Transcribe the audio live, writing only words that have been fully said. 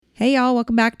Hey y'all,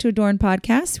 welcome back to Adorn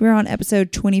Podcast. We're on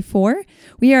episode 24.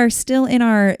 We are still in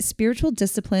our spiritual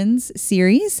disciplines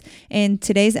series, and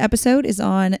today's episode is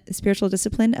on the spiritual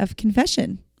discipline of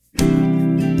confession.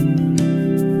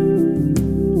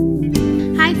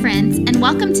 Hi friends, and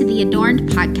welcome to the Adorned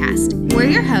Podcast. We're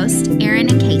your hosts, Erin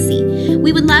and Casey.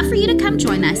 We would love for you to come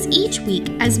join us each week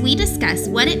as we discuss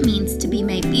what it means to be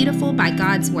made beautiful by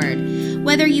God's Word.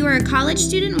 Whether you are a college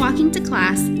student walking to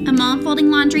class, a mom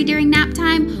folding laundry during nap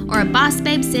time, or a boss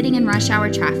babe sitting in rush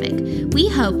hour traffic, we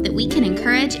hope that we can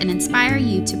encourage and inspire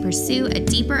you to pursue a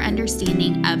deeper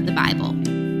understanding of the Bible.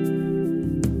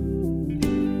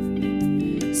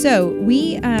 So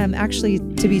we actually,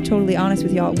 to be totally honest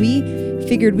with y'all, we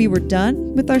figured we were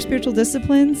done with our spiritual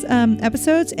disciplines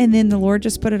episodes, and then the Lord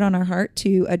just put it on our heart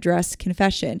to address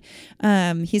confession.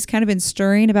 He's kind of been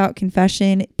stirring about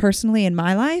confession personally in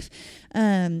my life.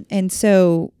 And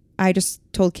so I just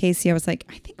told Casey, I was like,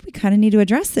 I think we kind of need to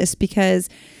address this because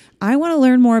I want to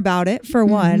learn more about it, for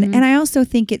one. And I also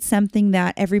think it's something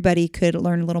that everybody could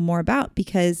learn a little more about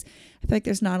because I feel like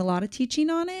there's not a lot of teaching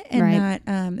on it. And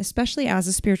that, especially as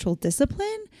a spiritual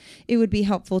discipline, it would be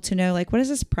helpful to know, like, what does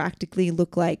this practically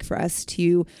look like for us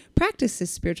to practice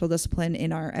this spiritual discipline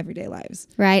in our everyday lives?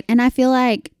 Right. And I feel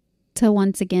like, to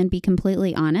once again be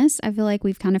completely honest, I feel like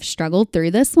we've kind of struggled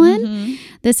through this one.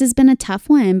 This has been a tough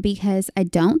one because I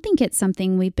don't think it's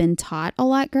something we've been taught a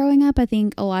lot growing up. I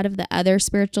think a lot of the other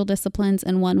spiritual disciplines,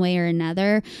 in one way or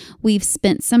another, we've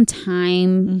spent some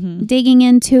time digging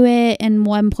into it in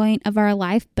one point of our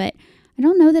life, but I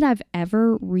don't know that I've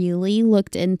ever really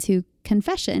looked into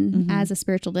confession as a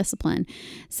spiritual discipline.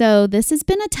 So this has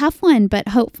been a tough one, but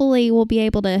hopefully we'll be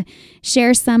able to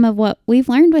share some of what we've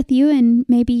learned with you, and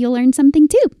maybe you'll learn something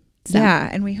too. So. Yeah,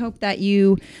 and we hope that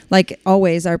you, like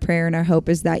always, our prayer and our hope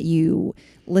is that you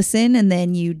listen and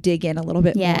then you dig in a little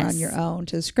bit more on your own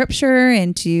to scripture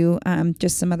and to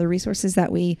just some other resources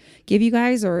that we give you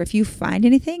guys. Or if you find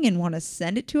anything and want to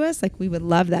send it to us, like, we would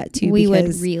love that too. We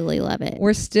would really love it.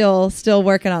 We're still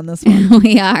working on this one.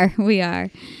 We are.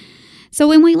 So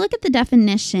when we look at the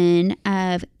definition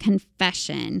of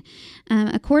confession,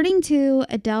 according to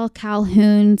Adele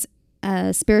Calhoun's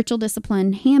spiritual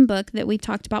discipline handbook that we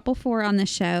talked about before on the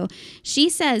show, she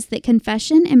says that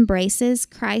confession embraces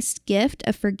Christ's gift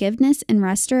of forgiveness and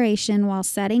restoration while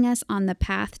setting us on the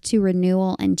path to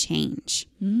renewal and change.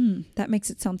 That makes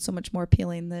it sound so much more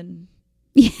appealing than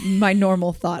my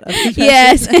normal thought of confession.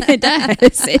 Yes, it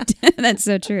does. That's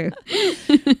so true.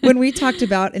 When we talked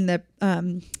about in the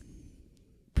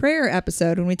prayer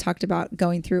episode, when we talked about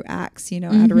going through Acts,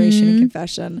 adoration and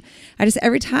confession, I just,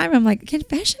 every time I'm like,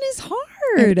 confession is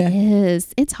hard. It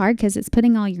is. It's hard because it's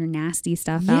putting all your nasty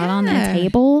stuff out on the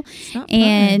table.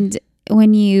 And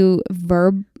when you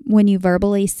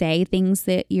verbally say things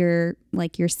that you're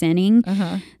sinning,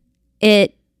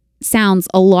 it sounds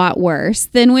a lot worse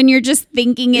than when you're just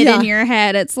thinking it in your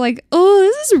head. It's like, oh,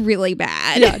 this is really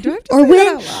bad. Yeah, do I have to say that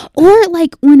out loud? Or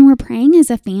like when we're praying as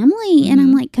a family and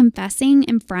I'm like confessing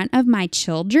in front of my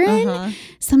children,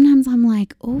 sometimes I'm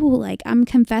like, oh, like I'm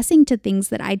confessing to things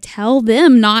that I tell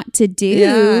them not to do.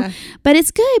 Yeah. But it's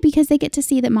good because they get to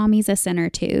see that mommy's a sinner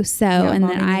too. So, and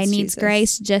that I needs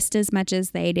grace just as much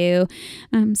as they do.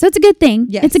 So it's a good thing.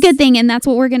 Yes. It's a good thing. And that's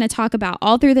what we're going to talk about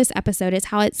all through this episode, is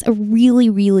how it's a really,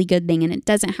 really good thing. And it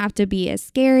doesn't have to be as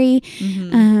scary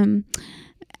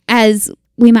as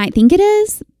we might think it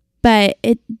is, but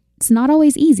it's not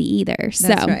always easy either.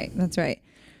 That's right.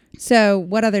 So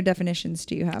what other definitions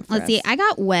do you have for Let's see. I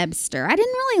got Webster. I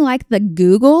didn't really like the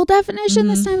Google definition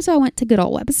this time, so I went to good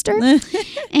old Webster.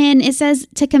 And it says,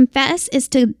 to confess is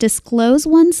to disclose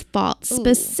one's faults,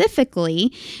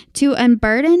 specifically to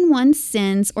unburden one's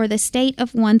sins or the state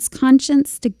of one's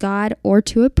conscience to God or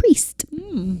to a priest.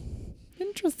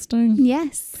 Interesting.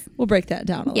 Yes. We'll break that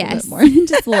down a little bit more.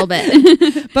 Just a little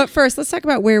bit. But first, let's talk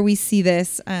about where we see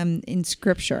this in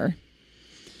Scripture.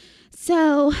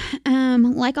 So,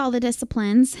 like all the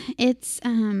disciplines, it's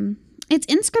in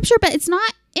Scripture, but it's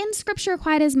not in Scripture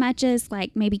quite as much as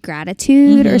like maybe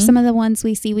gratitude or some of the ones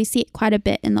we see. We see it quite a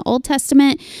bit in the Old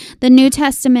Testament. The New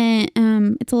Testament,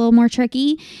 it's a little more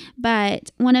tricky, but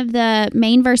one of the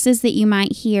main verses that you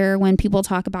might hear when people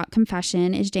talk about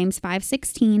confession is James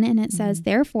 5:16, and it says,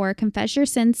 therefore, confess your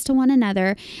sins to one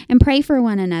another and pray for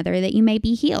one another that you may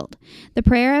be healed. The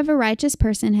prayer of a righteous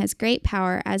person has great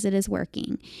power as it is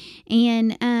working.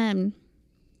 And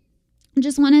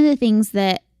just one of the things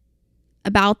that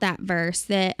about that verse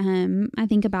that I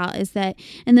think about is that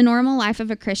in the normal life of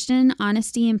a Christian,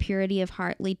 honesty and purity of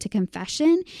heart lead to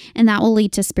confession, and that will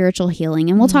lead to spiritual healing.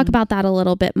 And we'll talk about that a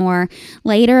little bit more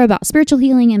later about spiritual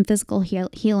healing and physical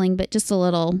healing, but just a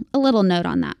little note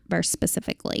on that verse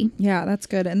specifically. Yeah, that's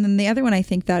good. And then the other one I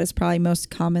think that is probably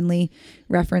most commonly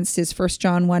referenced is 1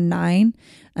 John 1:9.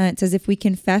 It says, if we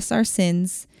confess our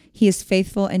sins, he is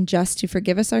faithful and just to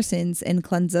forgive us our sins and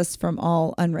cleanse us from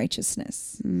all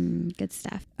unrighteousness. Good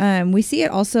stuff. We see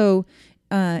it also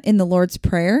in the Lord's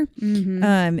Prayer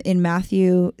in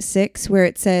Matthew 6, where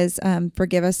it says,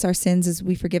 forgive us our sins as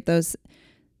we forgive those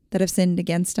that have sinned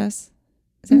against us.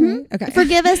 Is that right? Okay.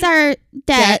 Forgive us our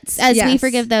debts as we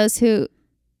forgive those who...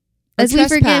 As we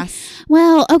forgive.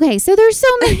 Well, okay, so there's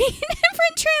so many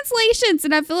different translations,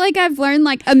 and I feel like I've learned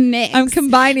like a mix. I'm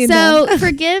combining them. So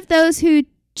forgive those who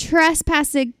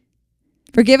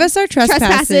forgive us our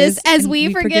trespasses as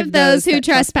we forgive those who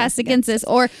trespass against us,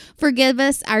 or forgive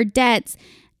us our debts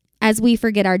as we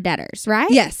forget our debtors,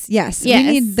 right? Yes. We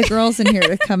need the girls in here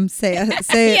to come say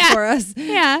it for us.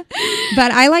 Yeah.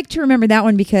 But I like to remember that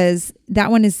one because that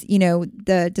one is,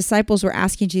 the disciples were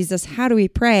asking Jesus, how do we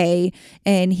pray?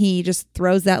 And he just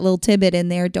throws that little tidbit in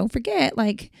there. Don't forget,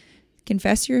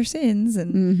 confess your sins.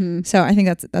 And so I think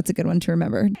that's a good one to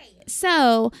remember.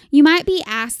 So you might be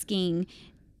asking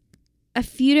a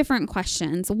few different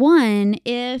questions. One,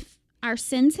 if our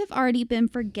sins have already been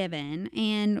forgiven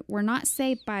and we're not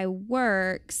saved by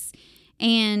works.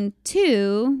 And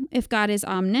two, if God is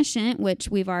omniscient, which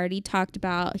we've already talked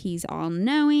about, he's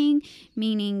all-knowing,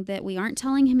 meaning that we aren't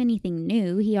telling him anything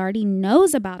new. He already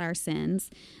knows about our sins.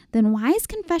 Then why is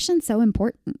confession so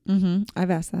important?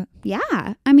 I've asked that.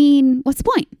 Yeah. I mean, what's the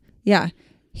point? Yeah.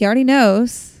 He already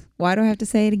knows. Why do I have to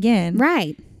say it again?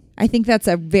 Right. I think that's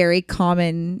a very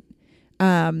common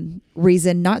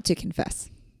reason not to confess.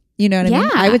 You know what I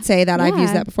mean? I would say that I've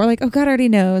used that before. Like, oh, God already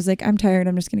knows. Like, I'm tired.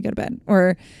 I'm just going to go to bed.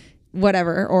 Or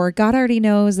whatever. Or God already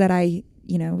knows that I,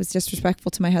 was disrespectful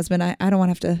to my husband. I don't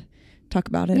want to have to talk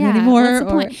about it anymore. What's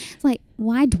the point? It's like,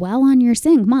 why dwell on your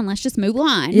sin? Come on, let's just move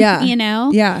on. Yeah.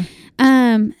 Yeah.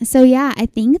 So yeah, I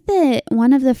think that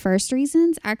one of the first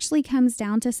reasons actually comes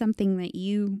down to something that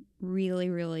you really,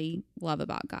 really love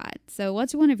about God. So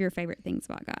what's one of your favorite things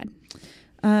about God?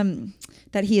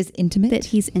 That he is intimate. That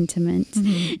he's intimate.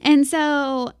 And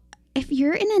so if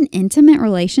you're in an intimate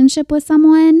relationship with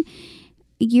someone,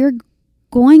 you're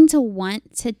going to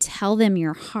want to tell them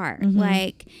your heart.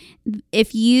 Like,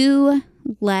 if you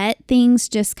let things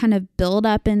just kind of build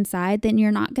up inside, then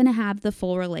you're not going to have the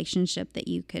full relationship that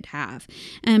you could have.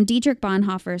 Dietrich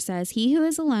Bonhoeffer says, he who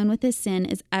is alone with his sin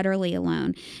is utterly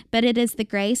alone, but it is the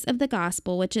grace of the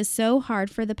gospel, which is so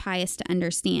hard for the pious to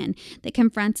understand, that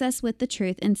confronts us with the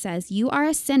truth and says, you are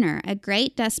a sinner, a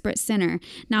great, desperate sinner.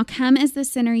 Now come as the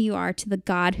sinner you are to the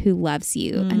God who loves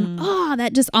you. And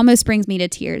that just almost brings me to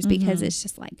tears because it's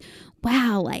just like,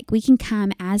 wow, like we can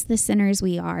come as the sinners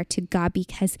we are to God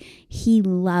because he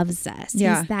loves us.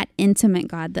 He's that intimate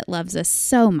God that loves us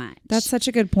so much. That's such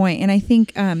a good point. And I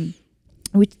think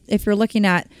if you're looking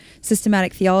at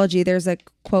systematic theology, there's a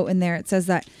quote in there. It says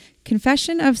that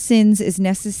confession of sins is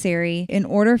necessary in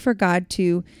order for God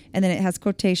to, and then it has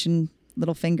quotation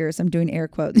little fingers. I'm doing air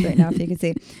quotes right now if you can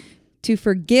see. To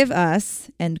forgive us,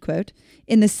 end quote,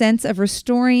 in the sense of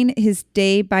restoring his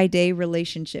day-by-day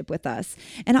relationship with us.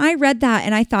 And I read that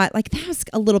and I thought, like, that was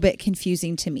a little bit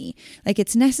confusing to me. Like,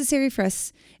 it's necessary for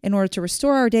us in order to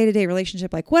restore our day-to-day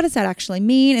relationship. Like, what does that actually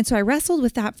mean? And so I wrestled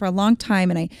with that for a long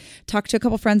time, and I talked to a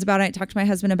couple friends about it. I talked to my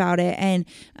husband about it. And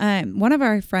one of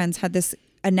our friends had this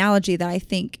analogy that I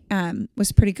think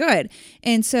was pretty good.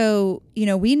 And so,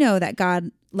 we know that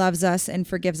God loves us and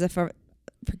forgives us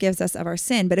of our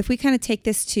sin. But if we kind of take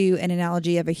this to an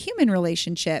analogy of a human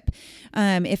relationship,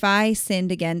 if I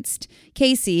sinned against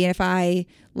Casey, and if I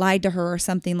lied to her or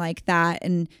something like that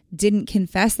and didn't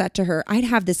confess that to her, I'd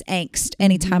have this angst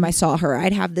anytime I saw her.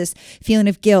 I'd have this feeling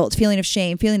of guilt, feeling of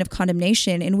shame, feeling of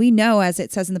condemnation. And we know, as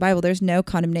it says in the Bible, there's no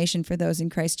condemnation for those in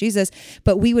Christ Jesus,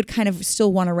 but we would kind of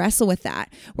still want to wrestle with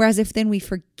that. Whereas if then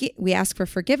we ask for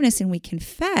forgiveness and we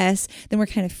confess, then we're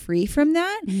kind of free from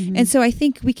that. And so I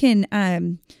think we can,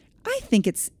 I think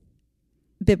it's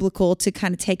biblical to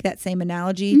kind of take that same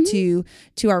analogy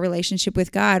to our relationship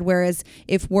with God. Whereas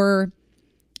if we're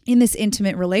in this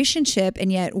intimate relationship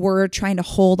and yet we're trying to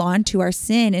hold on to our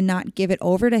sin and not give it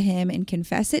over to him and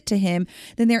confess it to him,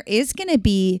 then there is going to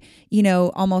be,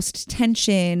 almost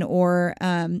tension or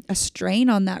a strain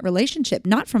on that relationship,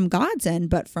 not from God's end,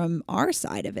 but from our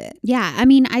side of it. Yeah. I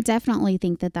mean, I definitely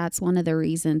think that that's one of the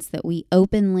reasons that we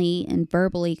openly and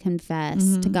verbally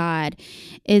confess to God,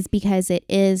 is because it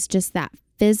is just that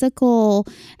physical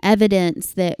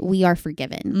evidence that we are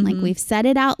forgiven. Like we've said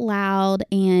it out loud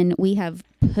and we have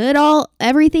put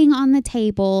everything on the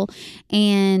table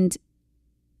and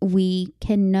we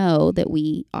can know that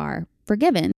we are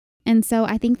forgiven. And so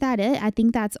I think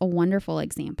that's a wonderful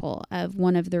example of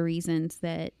one of the reasons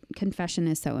that confession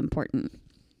is so important.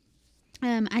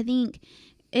 I think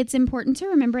it's important to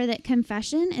remember that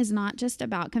confession is not just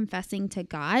about confessing to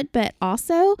God, but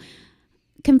also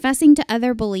confessing to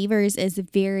other believers is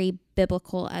very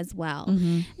biblical as well.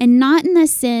 And not in the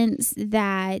sense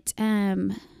that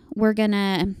we're going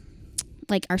to,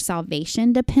 like, our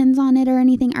salvation depends on it or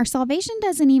anything. Our salvation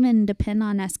doesn't even depend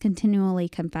on us continually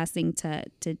confessing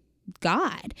to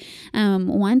God.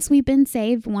 Once we've been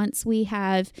saved, once we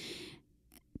have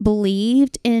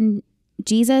believed in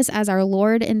Jesus as our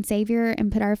Lord and Savior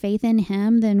and put our faith in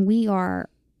him, then we are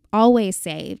always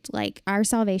saved. Like, our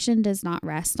salvation does not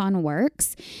rest on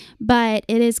works, but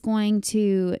it is going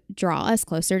to draw us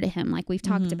closer to him, like we've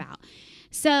talked about.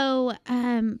 So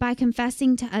by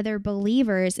confessing to other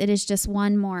believers, it is just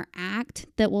one more act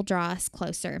that will draw us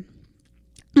closer.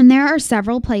 And there are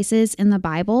several places in the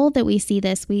Bible that we see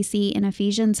this. We see in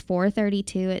Ephesians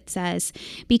 4:32, it says,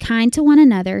 "Be kind to one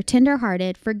another,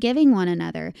 tenderhearted, forgiving one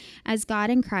another, as God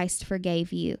in Christ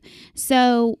forgave you."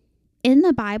 So in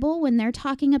the Bible, when they're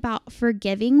talking about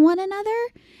forgiving one another,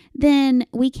 then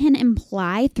we can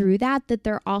imply through that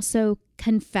they're also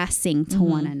confessing to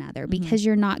one another, because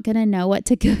you're not going to know what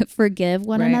to forgive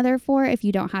one another for if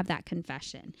you don't have that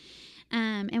confession.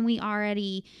 And we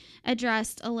already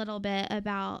addressed a little bit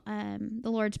about the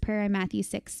Lord's Prayer in Matthew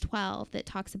 6:12 that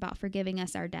talks about forgiving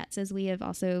us our debts as we have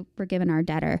also forgiven our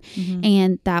debtor.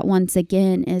 And that, once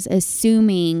again, is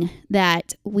assuming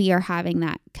that we are having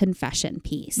that confession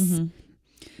piece.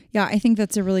 Yeah, I think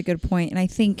that's a really good point. And I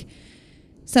think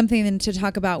something to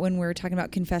talk about when we're talking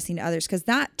about confessing to others, because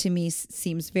that to me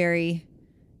seems very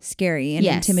scary and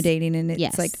intimidating, and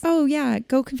it's like, oh yeah,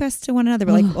 go confess to one another,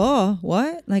 but like, oh,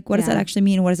 what, like, what does that actually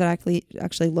mean? What does that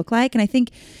actually look like? And I think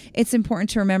it's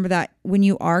important to remember that when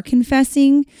you are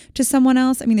confessing to someone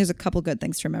else, I mean, there's a couple good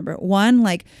things to remember. One,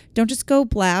 like, don't just go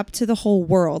blab to the whole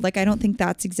world. Like, I don't think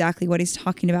that's exactly what he's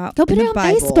talking about. Go put it on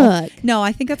Facebook. No,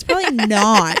 I think that's probably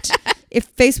not.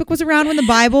 If Facebook was around when the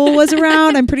Bible was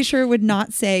around, I'm pretty sure it would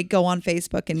not say go on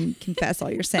Facebook and confess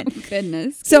all your sin. Oh,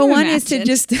 goodness. So one is to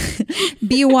just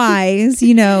be wise,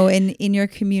 in your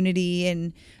community,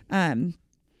 and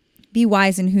be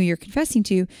wise in who you're confessing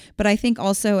to. But I think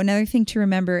also another thing to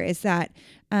remember is that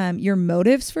your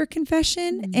motives for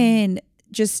confession and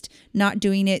just not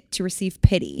doing it to receive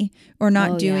pity, or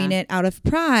not doing it out of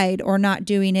pride, or not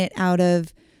doing it out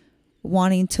of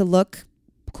wanting to look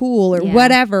cool or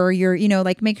whatever you're,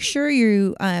 like, make sure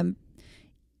you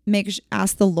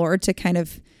ask the Lord to kind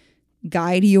of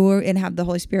guide you and have the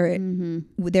Holy Spirit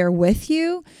there with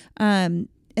you, and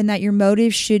that your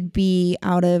motive should be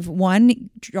out of, one,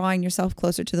 drawing yourself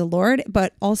closer to the Lord,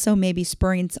 but also maybe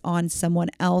spurring on someone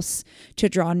else to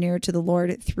draw near to the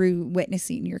Lord through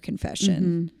witnessing your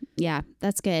confession. Yeah,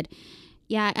 that's good.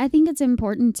 Yeah, I think it's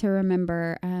important to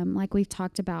remember, like we've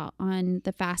talked about on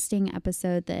the fasting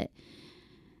episode, that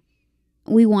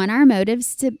we want our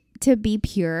motives to be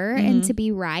pure and to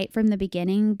be right from the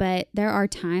beginning, but there are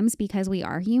times, because we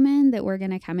are human, that we're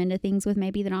going to come into things with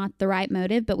maybe not the right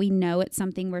motive, but we know it's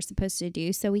something we're supposed to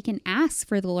do. So we can ask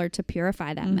for the Lord to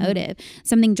purify that motive.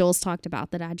 Something Joel's talked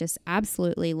about that I just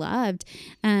absolutely loved.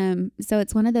 So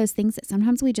it's one of those things that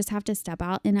sometimes we just have to step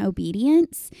out in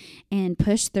obedience and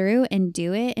push through and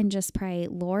do it, and just pray,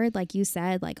 Lord, like you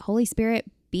said, like, Holy Spirit,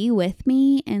 be with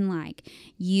me, and like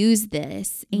use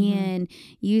this and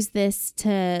use this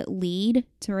to lead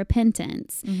to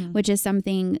repentance, which is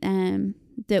something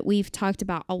that we've talked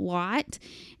about a lot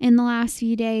in the last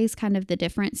few days, kind of the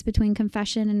difference between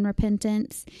confession and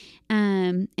repentance.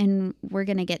 And we're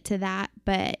going to get to that.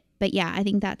 But yeah, I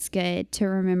think that's good to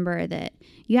remember that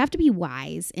you have to be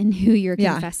wise in who you're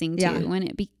confessing to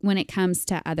when it comes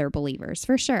to other believers,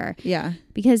 for sure. Yeah.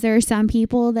 Because there are some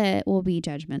people that will be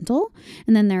judgmental,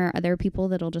 and then there are other people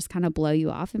that'll just kind of blow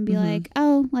you off and be like,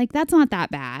 oh, like, that's not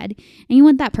that bad. And you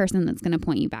want that person that's going to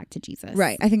point you back to Jesus.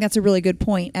 Right. I think that's a really good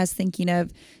point, as thinking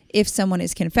of, if someone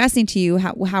is confessing to you,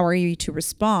 how are you to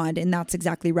respond? And that's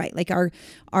exactly right. Like,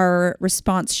 our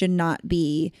response should not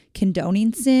be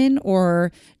condoning sin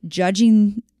or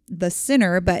judging the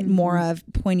sinner, but more of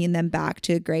pointing them back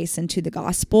to grace and to the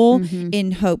gospel,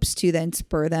 in hopes to then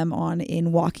spur them on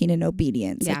in walking in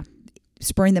obedience. Yeah. Like,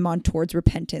 spurring them on towards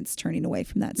repentance, turning away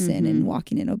from that sin and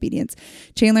walking in obedience.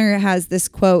 Matt Chandler has this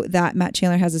quote that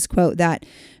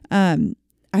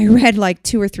I read like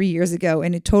 2 or 3 years ago,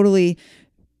 and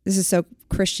this is so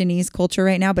Christianese culture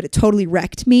right now, but it totally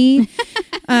wrecked me.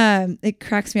 It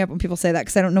cracks me up when people say that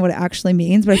because I don't know what it actually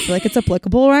means, but I feel like it's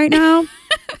applicable right now.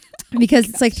 Because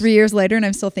it's like 3 years later and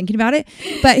I'm still thinking about it.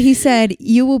 But he said,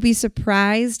 you will be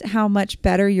surprised how much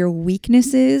better your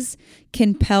weaknesses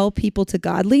compel people to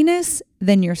godliness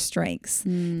than your strengths.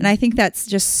 And I think that's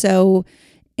just so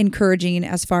encouraging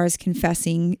as far as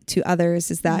confessing to others,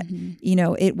 is that, you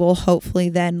know, it will hopefully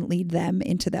then lead them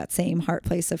into that same heart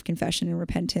place of confession and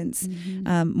repentance,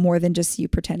 more than just you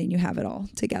pretending you have it all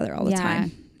together all the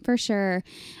time. For sure.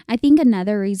 I think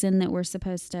another reason that we're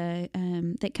supposed to,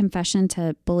 that confession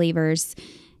to believers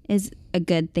is a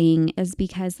good thing is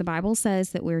because the Bible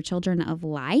says that we're children of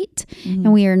light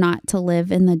and we are not to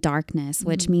live in the darkness,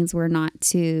 which means we're not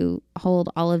to hold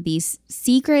all of these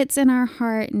secrets in our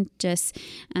heart. And just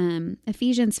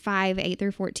Ephesians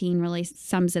 5:8-14 really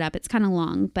sums it up. It's kind of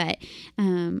long, but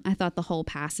I thought the whole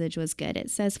passage was good. It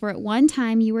says, for at one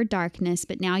time you were darkness,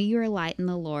 but now you are light in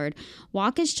the Lord.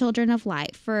 Walk as children of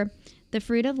light, for the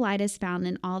fruit of light is found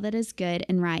in all that is good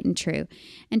and right and true.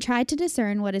 And try to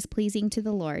discern what is pleasing to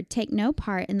the Lord. Take no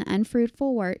part in the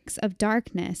unfruitful works of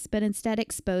darkness, but instead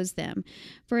expose them.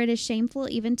 For it is shameful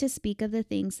even to speak of the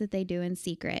things that they do in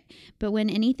secret. But when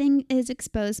anything is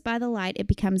exposed by the light, it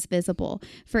becomes visible.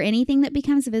 For anything that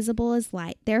becomes visible is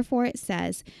light. Therefore it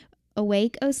says,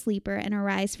 awake, O sleeper, and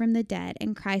arise from the dead,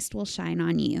 and Christ will shine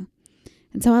on you.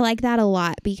 And so I like that a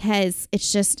lot because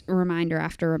it's just reminder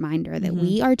after reminder that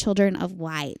we are children of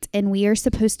light and we are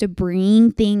supposed to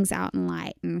bring things out in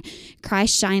light, and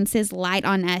Christ shines his light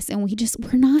on us, and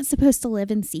we're not supposed to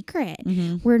live in secret.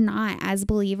 We're not. As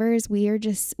believers, we're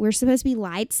supposed to be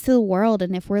lights to the world.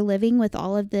 And if we're living with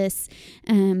all of this,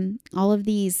 all of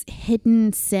these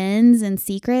hidden sins and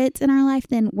secrets in our life,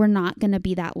 then we're not going to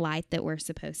be that light that we're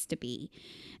supposed to be.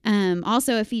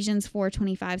 Also, Ephesians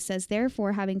 4:25 says,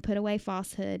 therefore, having put away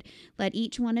falsehood, let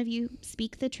each one of you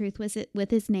speak the truth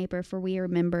with his neighbor, for we are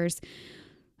members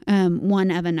one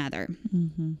of another.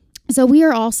 So we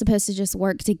are all supposed to just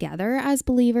work together as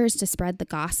believers to spread the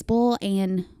gospel,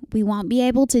 and we won't be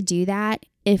able to do that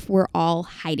if we're all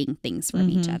hiding things from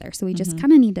each other. So we just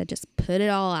kind of need to just put it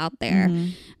all out there,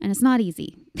 and it's not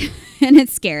easy and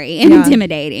it's scary and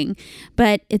intimidating,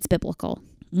 but it's biblical.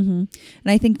 And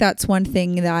I think that's one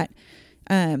thing that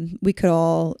we could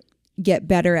all get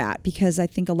better at, because I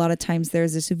think a lot of times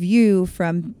there's this view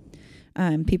from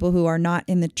people who are not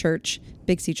in the church,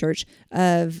 Big C Church,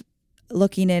 of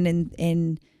looking in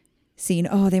and seeing,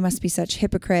 oh, they must be such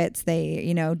hypocrites. They,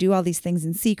 you know, do all these things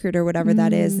in secret or whatever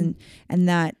that is. And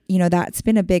that, you know, that's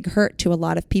been a big hurt to a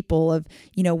lot of people of,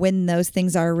 you know, when those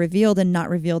things are revealed and not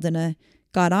revealed in a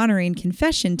God-honoring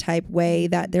confession type way,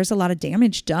 that there's a lot of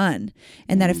damage done.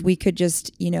 And that if we could just,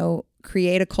 you know,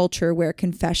 create a culture where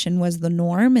confession was the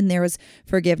norm and there was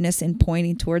forgiveness and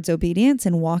pointing towards obedience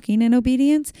and walking in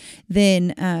obedience,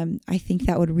 then I think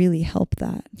that would really help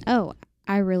that. Oh,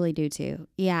 I really do too.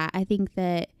 Yeah, I think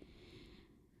that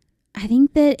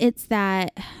it's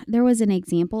that there was an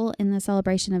example in the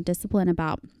celebration of discipline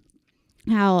about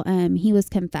how he was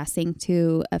confessing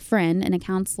to a friend and a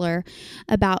counselor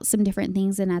about some different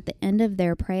things. And at the end of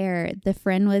their prayer, the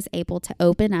friend was able to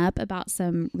open up about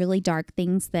some really dark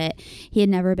things that he had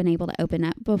never been able to open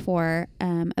up before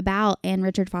about. And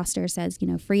Richard Foster says, you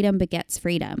know, freedom begets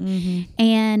freedom.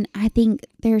 And I think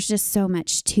there's just so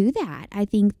much to that. I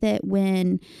think that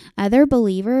when other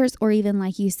believers, or even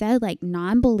like you said, like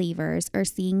non-believers, are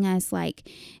seeing us like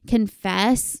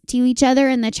confess to each other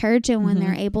in the church, and when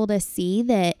they're able to see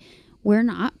that we're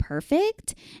not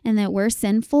perfect and that we're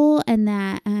sinful, and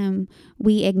that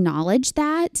we acknowledge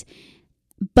that,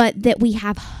 but that we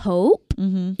have hope,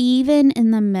 even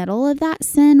in the middle of that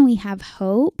sin, we have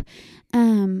hope.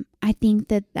 I think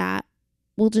that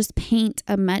will just paint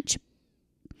a much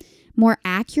more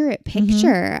accurate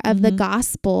picture of the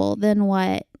gospel than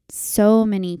what so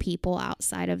many people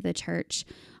outside of the church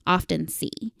often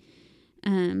see.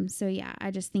 So yeah,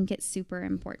 I just think it's super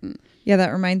important. Yeah,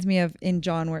 that reminds me of in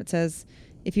John where it says,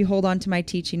 if you hold on to my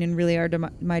teaching and really are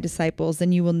my disciples,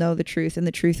 then you will know the truth, and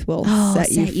the truth will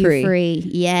set you free.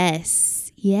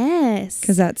 Yes.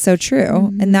 Because that's so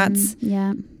true. And that's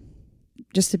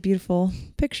just a beautiful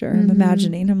picture. I'm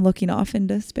imagining. I'm looking off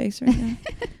into space right now.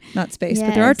 Not space,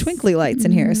 but there are twinkly lights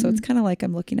in here. So it's kind of like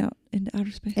I'm looking out into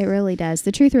outer space. It really does.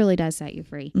 The truth really does set you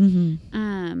free.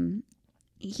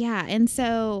 Yeah. And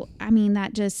so, I mean,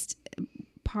 that just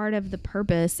part of the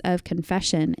purpose of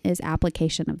confession is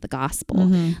application of the gospel.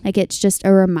 Like, it's just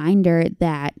a reminder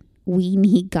that we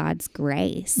need God's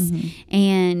grace.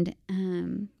 And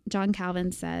John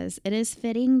Calvin says, "It is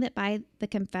fitting that by the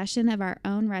confession of our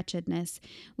own wretchedness,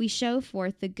 we show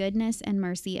forth the goodness and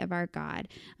mercy of our God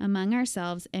among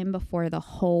ourselves and before the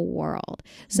whole world."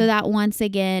 So that once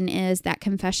again is that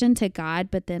confession to God,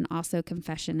 but then also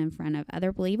confession in front of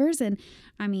other believers. And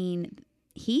I mean,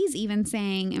 he's even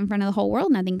saying in front of the whole world.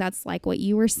 And I think that's like what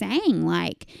you were saying.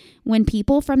 Like when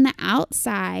people from the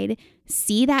outside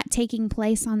see that taking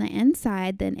place on the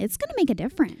inside, then it's going to make a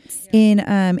difference. In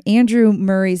Andrew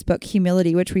Murray's book,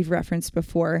 Humility, which we've referenced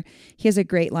before, he has a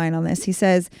great line on this. He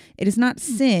says, "It is not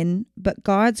sin, but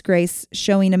God's grace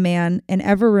showing a man and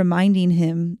ever reminding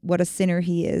him what a sinner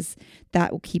he is,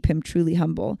 that will keep him truly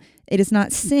humble. It is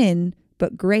not sin,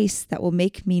 but grace that will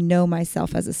make me know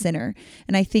myself as a sinner."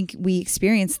 And I think we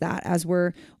experience that as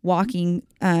we're walking,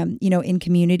 in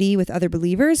community with other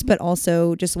believers, but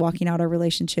also just walking out our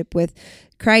relationship with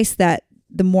Christ, that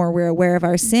the more we're aware of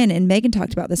our sin, and Megan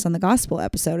talked about this on the gospel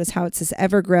episode, is how it's this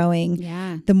ever growing.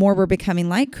 Yeah. The more we're becoming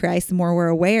like Christ, the more we're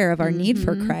aware of our need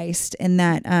for Christ. And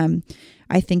that,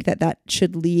 I think that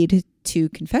should lead to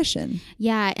confession.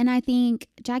 Yeah. And I think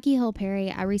Jackie Hill Perry,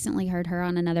 I recently heard her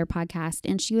on another podcast,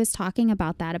 and she was talking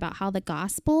about that, about how the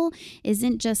gospel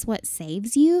isn't just what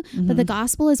saves you, but the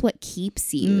gospel is what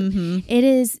keeps you.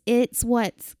 It's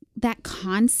what's that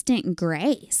constant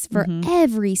grace for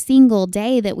every single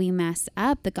day that we mess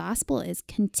up. The gospel is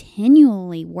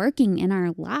continually working in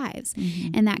our lives.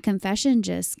 And that confession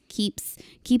just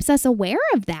keeps us aware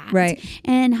of that. Right.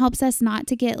 And helps us not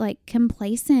to get like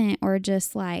complacent or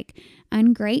just like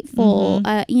ungrateful.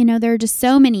 There are just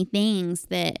so many things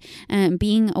that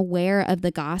being aware of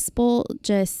the gospel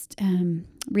just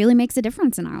really makes a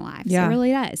difference in our lives. Yeah. It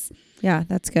really does. Yeah,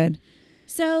 that's good.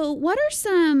 So what are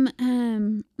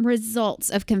some results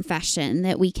of confession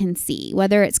that we can see,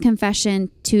 whether it's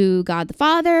confession to God the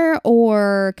Father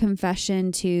or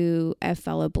confession to a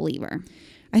fellow believer?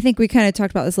 I think we kind of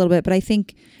talked about this a little bit, but I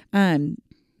think the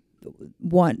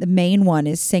main one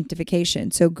is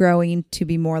sanctification. So growing to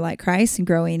be more like Christ and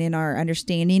growing in our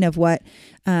understanding of what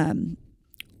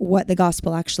the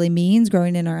gospel actually means,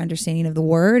 growing in our understanding of the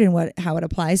word and how it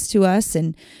applies to us.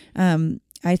 And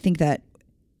I think that,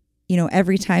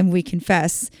 every time we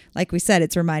confess, like we said,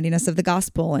 it's reminding us of the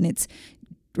gospel, and it's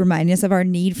reminding us of our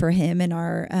need for him and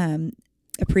our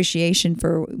appreciation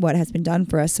for what has been done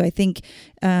for us. So I think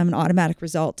an automatic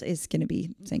result is going to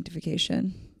be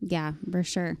sanctification. Yeah, for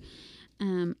sure.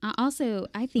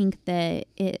 I think that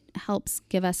it helps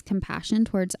give us compassion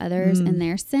towards others and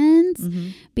their sins,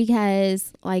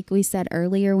 because like we said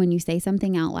earlier, when you say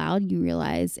something out loud, you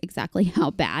realize exactly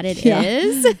how bad it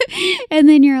is. And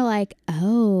then you're like,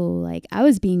 oh, like I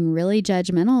was being really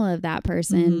judgmental of that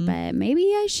person, but maybe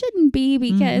I shouldn't be,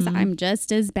 because I'm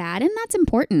just as bad. And that's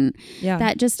important. Yeah.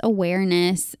 That just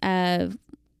awareness of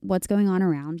what's going on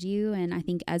around you. And I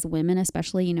think as women,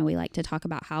 especially, we like to talk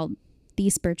about how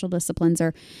these spiritual disciplines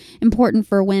are important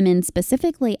for women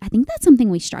specifically. I think that's something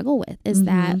we struggle with, is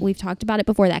that we've talked about it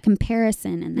before, that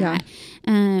comparison and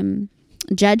that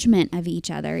judgment of each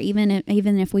other. Even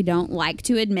if we don't like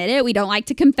to admit it, we don't like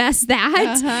to confess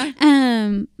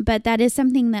that. But that is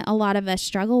something that a lot of us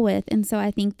struggle with. And so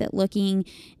I think that looking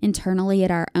internally at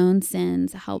our own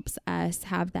sins helps us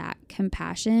have that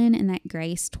compassion and that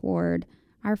grace toward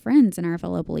our friends and our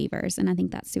fellow believers. And I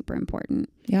think that's super important.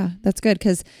 Yeah, that's good,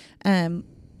 because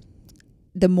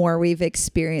the more we've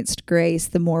experienced grace,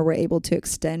 the more we're able to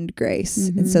extend grace.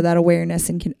 And so that awareness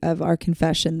of our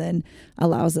confession then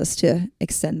allows us to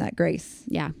extend that grace.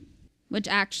 Yeah. Which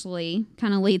actually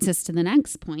kind of leads us to the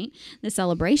next point, the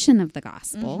celebration of the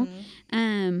gospel.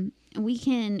 We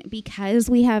can, because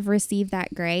we have received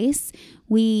that grace,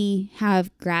 we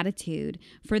have gratitude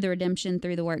for the redemption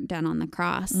through the work done on the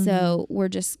cross. So we're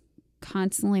just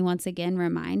constantly, once again,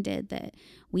 reminded that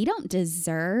we don't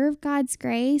deserve God's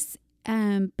grace,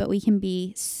 but we can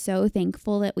be so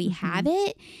thankful that we have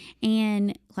it.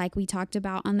 And like we talked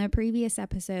about on the previous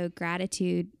episode,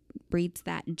 gratitude breeds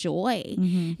that joy.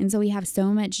 And so we have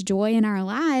so much joy in our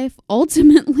life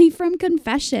ultimately from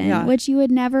confession, which you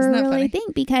would never really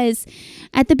think, because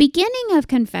at the beginning of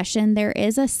confession there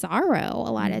is a sorrow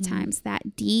a lot of times,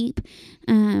 that deep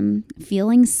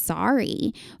feeling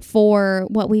sorry for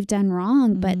what we've done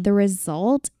wrong, but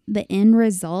the end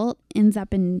result ends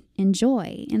up in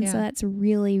joy. And so that's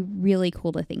really, really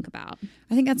cool to think about.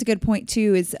 I think that's a good point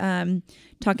too, is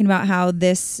talking about how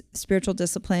this spiritual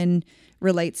discipline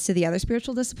relates to the other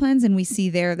spiritual disciplines. And we see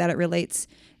there that it relates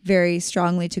very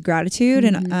strongly to gratitude.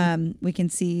 And we can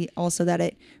see also that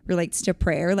it relates to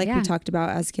prayer, like we talked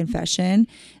about as confession.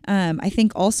 I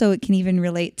think also it can even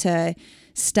relate to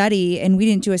study, and we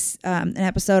didn't do an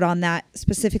episode on that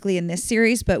specifically in this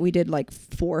series, but we did like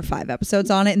 4 or 5 episodes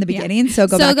on it in the beginning. So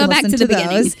go back and listen to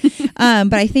those.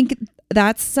 But I think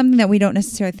that's something that we don't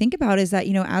necessarily think about, is that,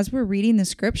 as we're reading the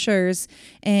scriptures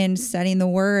and studying the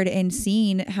word and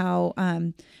seeing how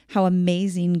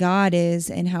amazing God is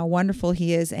and how wonderful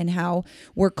he is and how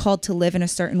we're called to live in a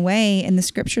certain way. And the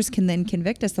scriptures can then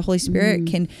convict us. The Holy Spirit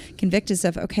can convict us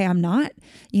of, okay, I'm not,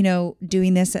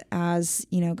 doing this as,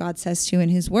 God says to in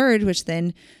his word, which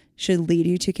then should lead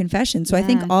you to confession. So I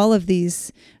think all of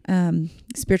these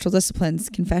spiritual disciplines,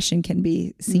 confession can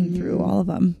be seen through all of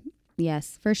them.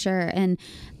 Yes, for sure. And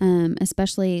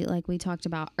especially like we talked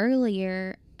about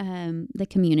earlier, the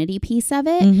community piece of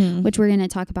it, which we're going to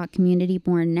talk about community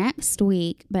more next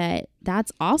week, but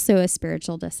that's also a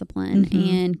spiritual discipline,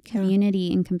 and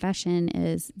community and confession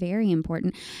is very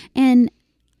important. And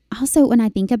also, when I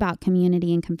think about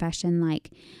community and confession, like,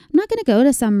 I'm not going to go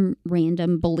to some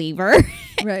random believer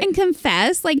and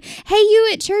confess, like, hey, you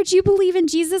at church, you believe in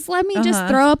Jesus, let me just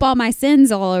throw up all my sins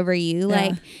all over you.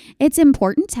 Like, it's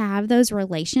important to have those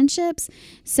relationships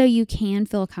so you can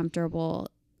feel comfortable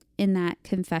in that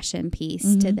confession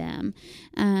piece to them.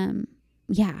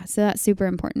 So that's super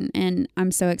important. And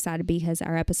I'm so excited because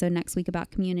our episode next week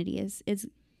about community is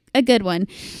a good one,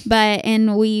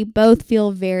 and we both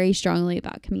feel very strongly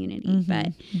about community,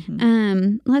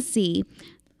 let's see.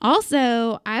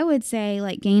 Also, I would say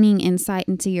like gaining insight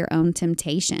into your own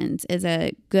temptations is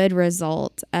a good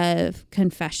result of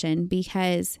confession,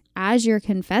 because as you're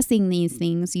confessing these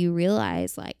things, you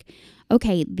realize like,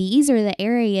 okay, these are the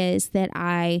areas that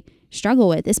I struggle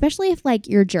with, especially if like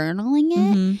you're journaling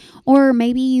it, or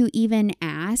maybe you even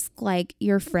ask like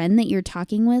your friend that you're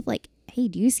talking with, like, hey,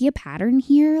 do you see a pattern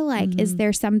here? Like, is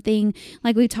there something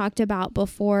like we talked about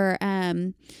before?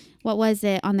 What was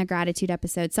it on the gratitude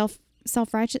episode?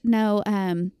 Self-righteous? No.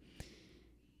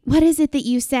 What is it that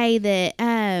you say that,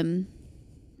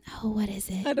 what is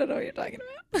it? I don't know what you're talking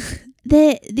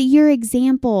about. Your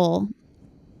example.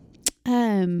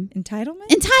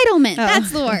 Entitlement?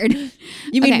 That's the word.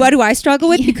 You mean, what do I struggle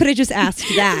with? You could have just asked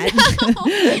that.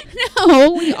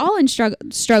 No, we all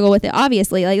struggle with it,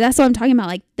 obviously. Like, that's what I'm talking about.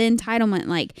 Like, the entitlement.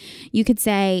 Like, you could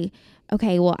say,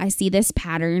 okay, well, I see this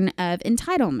pattern of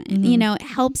entitlement. It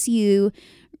helps you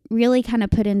really kind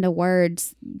of put into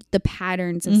words the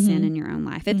patterns of sin in your own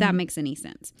life, if that makes any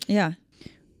sense. Yeah.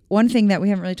 One thing that we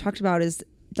haven't really talked about is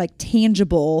like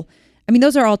tangible. I mean,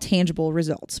 those are all tangible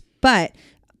results, but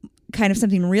kind of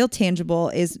something real tangible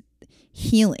is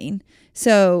healing.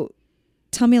 So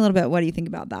tell me a little bit, what do you think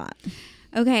about that?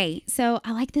 Okay, so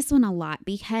I like this one a lot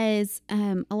because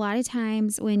a lot of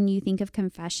times when you think of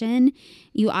confession,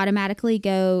 you automatically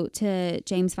go to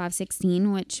James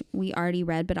 5:16, which we already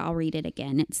read, but I'll read it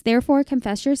again. It's, therefore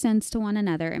confess your sins to one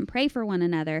another and pray for one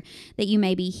another that you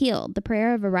may be healed. The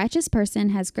prayer of a righteous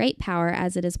person has great power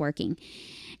as it is working.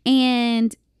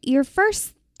 And your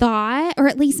first thought, or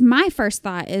at least my first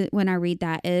thought when I read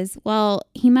that is, well,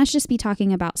 he must just be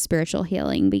talking about spiritual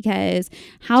healing, because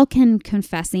how can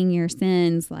confessing your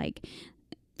sins like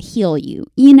heal you?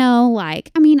 Like,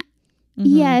 I mean,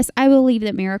 yes, I believe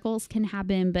that miracles can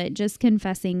happen, but just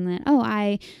confessing that, oh,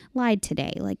 I lied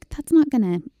today, like, that's not going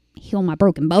to heal my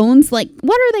broken bones. Like,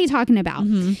 what are they talking about?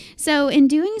 So in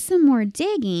doing some more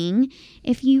digging,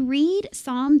 if you read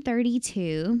Psalm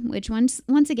 32, which once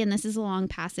again, this is a long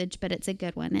passage, but it's a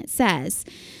good one. It says,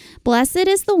 blessed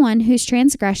is the one whose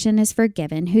transgression is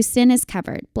forgiven, whose sin is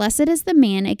covered. Blessed is the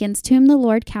man against whom the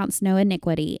Lord counts no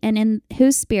iniquity, and in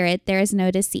whose spirit there is no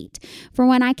deceit. For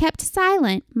when I kept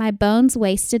silent, my bones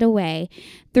wasted away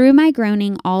through my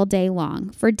groaning all day long.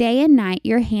 For day and night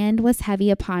your hand was heavy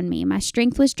upon me. My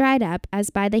strength was dried up as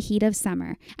by the heat of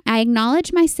summer. I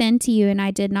acknowledged my sin to you, and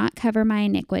I did not cover my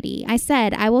iniquity. I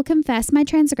said, I will confess my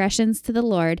transgressions to the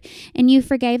Lord, and you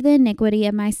forgave the iniquity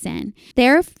of my sin.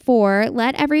 Therefore,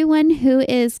 let everyone who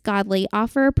is godly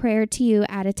offer a prayer to you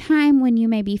at a time when you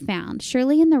may be found.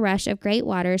 Surely in the rush of great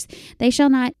waters they shall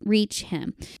not reach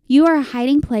him. You are a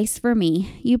hiding place for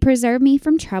me. You preserve me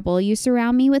from trouble. You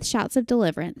surround me with shouts of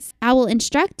deliverance. I will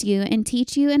instruct you and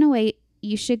teach you in a way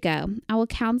you should go. I will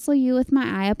counsel you with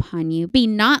my eye upon you. Be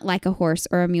not like a horse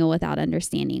or a mule without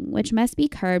understanding, which must be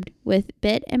curbed with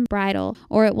bit and bridle,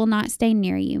 or it will not stay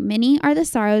near you. Many are the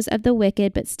sorrows of the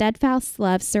wicked, but steadfast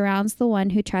love surrounds the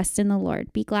one who trusts in the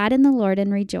Lord. Be glad in the Lord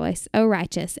and rejoice, O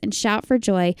righteous, and shout for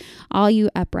joy, all you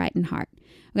upright in heart.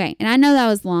 Okay, and I know that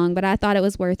was long, but I thought it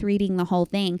was worth reading the whole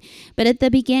thing. But at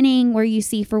the beginning where you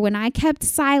see, for when I kept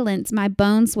silence, my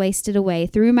bones wasted away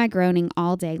through my groaning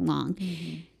all day long.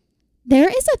 There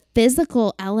is a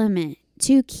physical element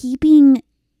to keeping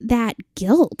that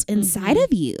guilt inside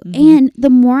of you. And the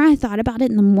more I thought about it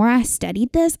and the more I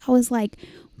studied this, I was like,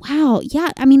 wow, yeah.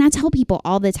 I mean, I tell people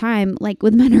all the time, like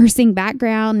with my nursing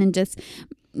background and just,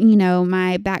 you know,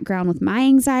 my background with my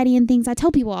anxiety and things, I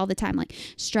tell people all the time, like,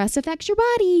 stress affects your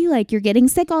body. Like, you're getting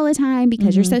sick all the time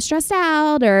because you're so stressed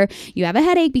out, or you have a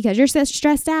headache because you're so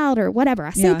stressed out, or whatever. I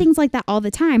say things like that all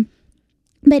the time.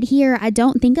 But here, I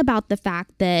don't think about the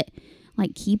fact that,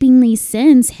 like, keeping these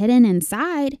sins hidden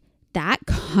inside, that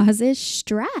causes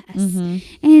stress.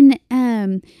 And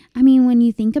I mean, when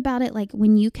you think about it, like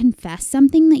when you confess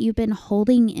something that you've been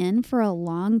holding in for a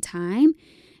long time,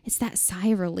 it's that sigh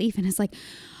of relief. And it's like,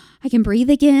 I can breathe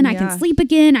again. I can sleep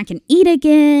again. I can eat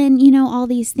again, you know, all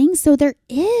these things. So there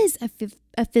is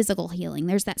a physical healing.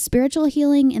 There's that spiritual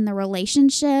healing in the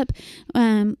relationship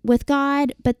with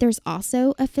God, but there's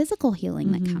also a physical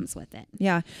healing that comes with it.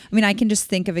 Yeah. I mean, I can just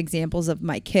think of examples of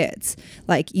my kids.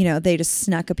 Like, you know, they just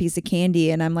snuck a piece of candy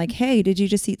and I'm like, hey, did you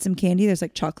just eat some candy? There's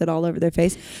like chocolate all over their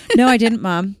face. No, I didn't,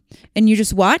 Mom. And you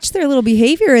just watch their little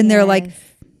behavior and they're like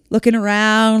looking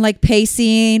around, like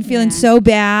pacing, feeling so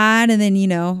bad. And then, you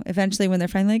know, eventually when they're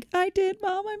finally like, I did,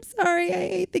 Mom, I'm sorry, I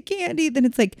ate the candy. Then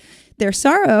it's like their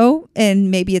sorrow,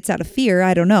 and maybe it's out of fear.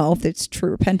 I don't know if it's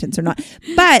true repentance or not.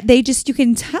 But they just, you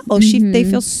can tell they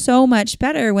feel so much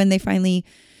better when they finally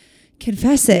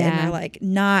confess it and they're like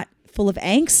not full of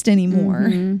angst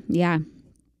anymore. Yeah.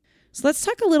 So let's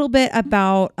talk a little bit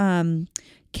about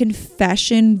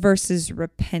confession versus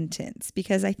repentance,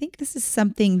 because I think this is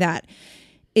something that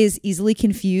is easily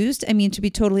confused. I mean, to be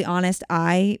totally honest,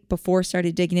 I, before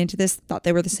started digging into this, thought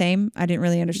they were the same. I didn't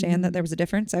really understand that there was a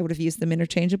difference. I would have used them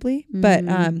interchangeably. But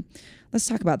let's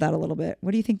talk about that a little bit.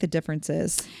 What do you think the difference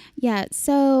is? Yeah,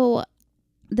 so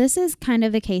this is kind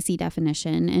of a Casey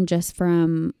definition, and just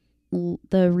from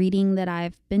the reading that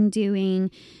I've been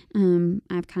doing,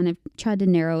 I've kind of tried to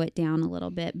narrow it down a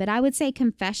little bit. But I would say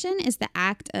confession is the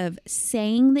act of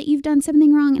saying that you've done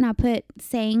something wrong. And I put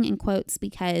saying in quotes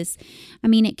because, I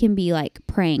mean, it can be like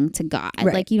praying to God.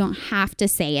 Right. Like you don't have to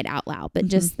say it out loud, but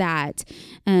just that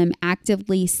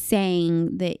actively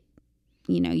saying that,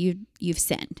 you know, you've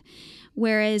sinned.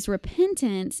 Whereas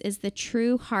repentance is the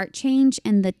true heart change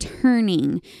and the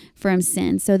turning from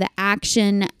sin. So the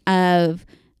action of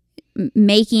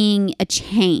making a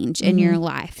change in your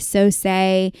life. So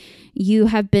say you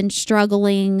have been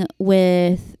struggling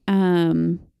with, I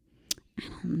don't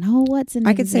know what's an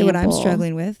I could example. say what I'm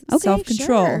struggling with. Okay,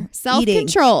 Self-control. Sure.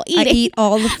 Self-control. Eating. I eat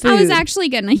all the food. I was actually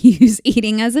going to use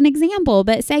eating as an example,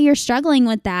 but say you're struggling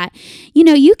with that. You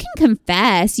know, you can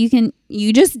confess. You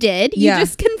just did. You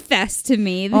just confessed to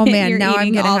me that you're now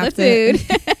eating I'm all have the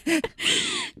food.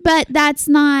 But that's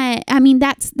not, I mean,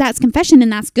 that's confession,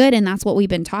 and that's good. And that's what we've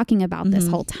been talking about this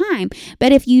whole time.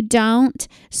 But if you don't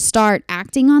start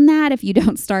acting on that, if you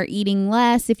don't start eating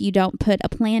less, if you don't put a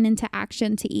plan into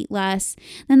action to eat less,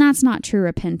 then that's not true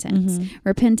repentance.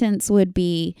 Repentance would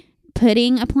be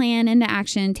putting a plan into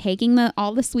action, taking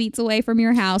all the sweets away from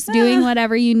your house, doing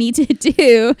whatever you need to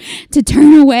do to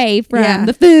turn away from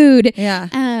the food.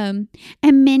 And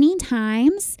many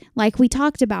times, like we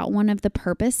talked about, one of the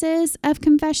purposes of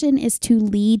confession is to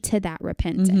lead to that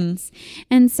repentance.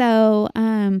 And so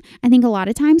I think a lot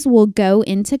of times we'll go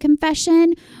into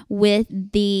confession with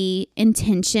the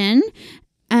intention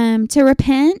to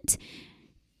repent.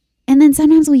 And then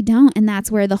sometimes we don't. And that's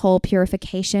where the whole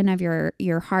purification of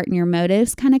your heart and your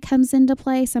motives kind of comes into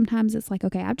play. Sometimes it's like,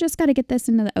 okay, I've just got to get this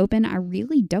into the open. I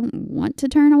really don't want to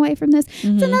turn away from this.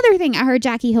 It's another thing I heard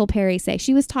Jackie Hill Perry say.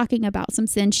 She was talking about some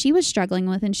sin she was struggling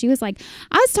with. And she was like,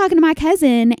 I was talking to my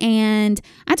cousin and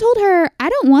I told her, I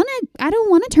don't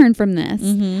want to turn from this.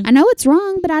 I know it's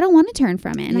wrong, but I don't want to turn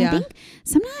from it. And I think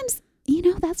sometimes, you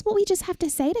know, that's what we just have to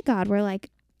say to God. We're like,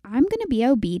 I'm going to be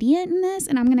obedient in this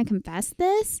and I'm going to confess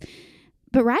this.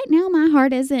 But right now, my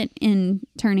heart isn't in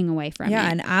turning away from it. Yeah,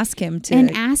 and ask him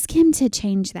to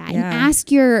change that. And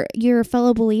ask your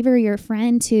fellow believer, your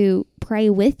friend, to pray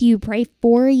with you, pray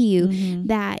for you,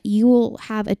 that you will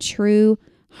have a true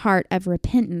heart of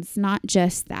repentance, not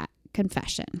just that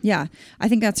confession. Yeah, I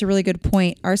think that's a really good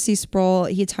point. R.C. Sproul,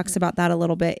 he talks about that a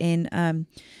little bit in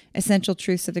Essential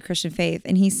Truths of the Christian Faith.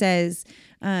 And he says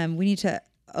we need to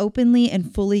openly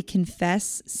and fully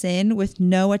confess sin with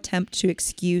no attempt to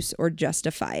excuse or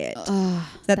justify it.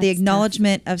 That the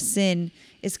acknowledgement of sin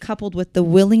is coupled with the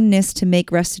willingness to make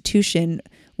restitution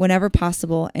whenever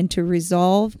possible and to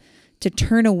resolve to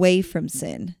turn away from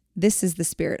sin. This is the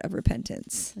spirit of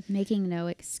repentance. With making no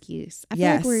excuse. I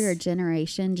feel like we're a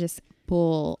generation just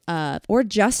pull up or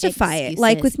justify it.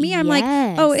 Like with me, I'm like,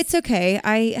 oh, it's okay.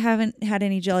 I haven't had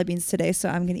any jelly beans today, so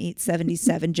I'm going to eat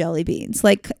 77 jelly beans.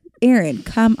 Like, Aaron,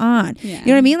 come on. Yeah. You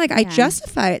know what I mean? Like I Yeah.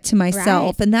 justify it to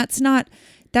myself, Right. and that's not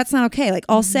okay. Like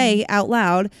I'll say out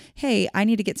loud, hey, I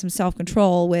need to get some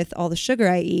self-control with all the sugar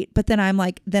I eat. But then I'm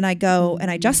like, then I go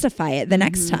and I justify it the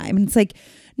next time. And it's like,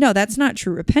 no, that's not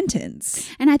true repentance.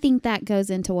 And I think that goes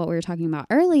into what we were talking about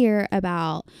earlier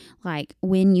about like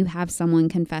when you have someone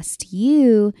confess to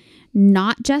you,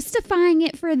 not justifying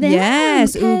it for them.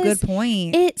 Yes. Ooh, because good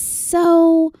point. It's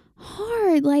so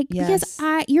hard. Like, Yes.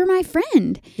 because you're my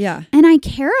friend Yeah. and I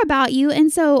care about you.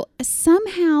 And so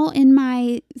somehow in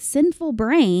my sinful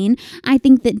brain, I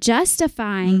think that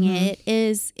justifying it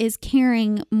is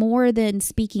caring more than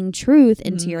speaking truth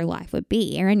into your life would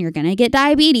be. Aaron, you're going to get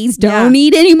diabetes. Don't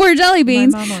eat any more jelly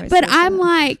beans. My mom always But says I'm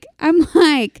that.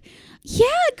 like, yeah,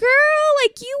 girl,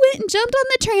 like you went and jumped on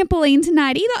the trampoline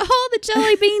tonight. Eat all the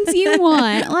jelly beans you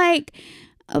want. Like,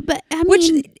 but I mean,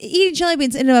 Which eating jelly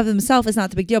beans in and of themselves is not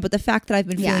the big deal, but the fact that I've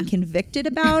been feeling convicted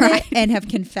about it and have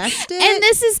confessed it. and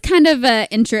this is kind of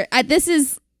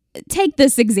take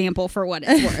this example for what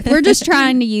it's worth. We're just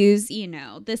trying to use,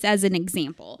 this as an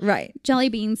example. Right. Jelly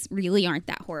beans really aren't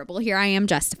that horrible. Here I am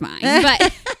justifying,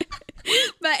 but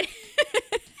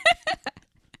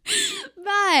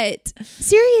but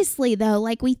seriously though,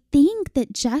 like we think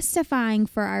that justifying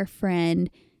for our friend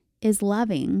is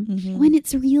loving when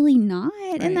it's really not.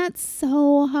 Right. And that's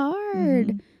so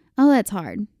hard. Oh, that's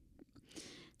hard.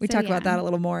 We talk about that a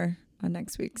little more on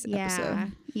next week's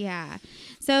episode. Yeah.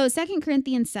 So 2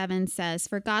 Corinthians 7 says,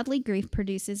 for godly grief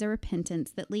produces a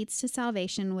repentance that leads to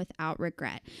salvation without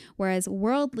regret, whereas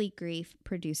worldly grief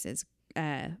produces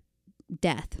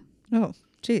death. Oh,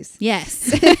 jeez.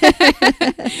 Yes.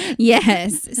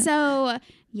 Yes. So,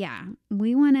 yeah,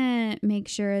 we want to make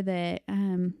sure that,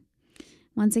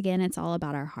 once again, it's all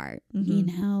about our heart,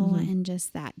 and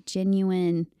just that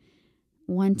genuine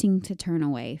wanting to turn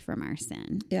away from our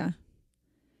sin. Yeah.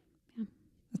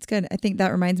 That's good. I think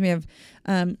that reminds me of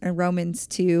Romans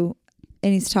 2,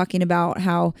 and he's talking about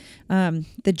how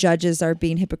the judges are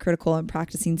being hypocritical and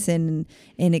practicing sin,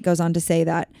 and it goes on to say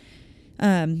that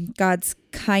God's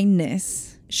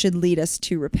kindness should lead us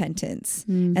to repentance,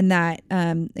 and that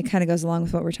it kind of goes along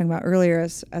with what we were talking about earlier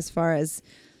as far as,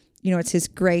 it's his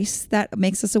grace that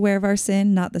makes us aware of our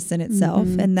sin, not the sin itself.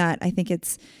 And that I think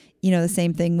it's, the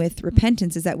same thing with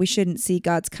repentance, is that we shouldn't see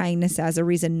God's kindness as a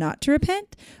reason not to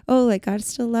repent. Oh, like God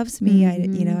still loves me.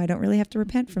 I don't really have to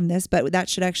repent from this, but that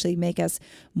should actually make us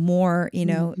more,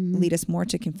 lead us more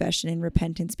to confession and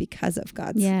repentance because of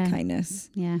God's kindness.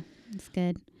 Yeah, that's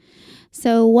good.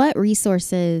 So what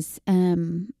resources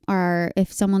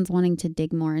if someone's wanting to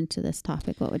dig more into this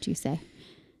topic, what would you say?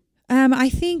 I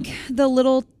think the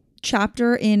little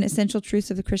chapter in Essential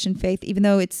Truths of the Christian Faith, even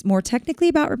though it's more technically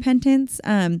about repentance,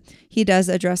 he does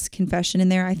address confession in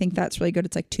there. I think that's really good.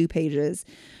 It's like 2 pages.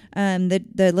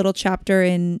 The little chapter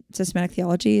in Systematic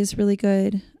Theology is really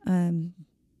good. And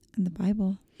the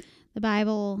Bible,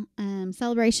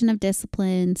 Celebration of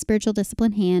Discipline, Spiritual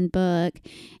Discipline Handbook.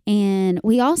 And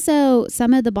we also,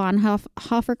 some of the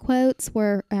Bonhoeffer quotes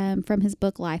were from his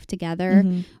book Life Together,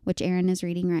 which Erin is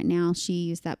reading right now. She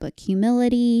used that book,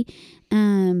 Humility.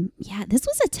 This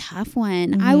was a tough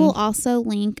one. I will also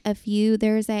link a few.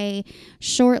 There's a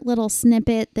short little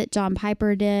snippet that John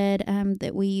Piper did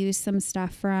that we used some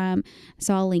stuff from.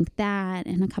 So I'll link that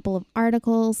and a couple of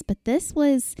articles. But this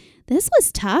was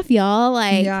tough, y'all.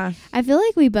 Like, I feel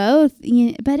like we both,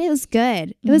 but it was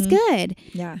good. It was good.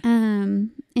 Yeah.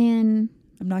 And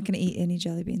I'm not going to eat any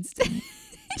jelly beans tonight.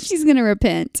 She's going to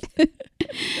repent.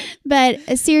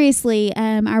 But seriously,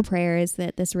 our prayer is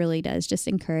that this really does just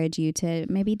encourage you to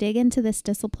maybe dig into this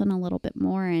discipline a little bit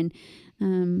more.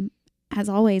 And as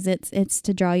always, it's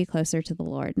to draw you closer to the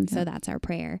Lord. And so that's our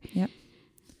prayer. Yep.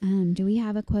 Do we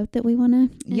have a quote that we want to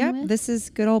Yep. With? This is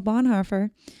good old Bonhoeffer.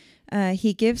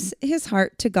 He gives his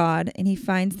heart to God, and he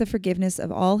finds the forgiveness of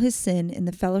all his sin in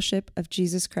the fellowship of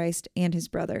Jesus Christ and his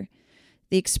brother.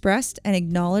 The expressed and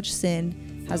acknowledged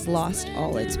sin has lost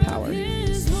all its power.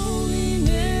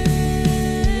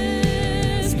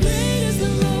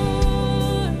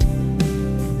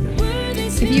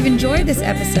 If you've enjoyed this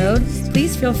episode,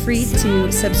 please feel free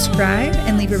to subscribe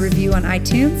and leave a review on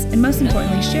iTunes, and most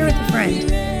importantly, share with a friend.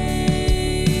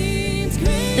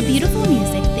 The beautiful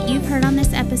music that you've heard on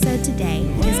this episode today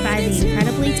is by the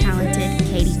incredibly talented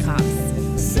Katie Cox.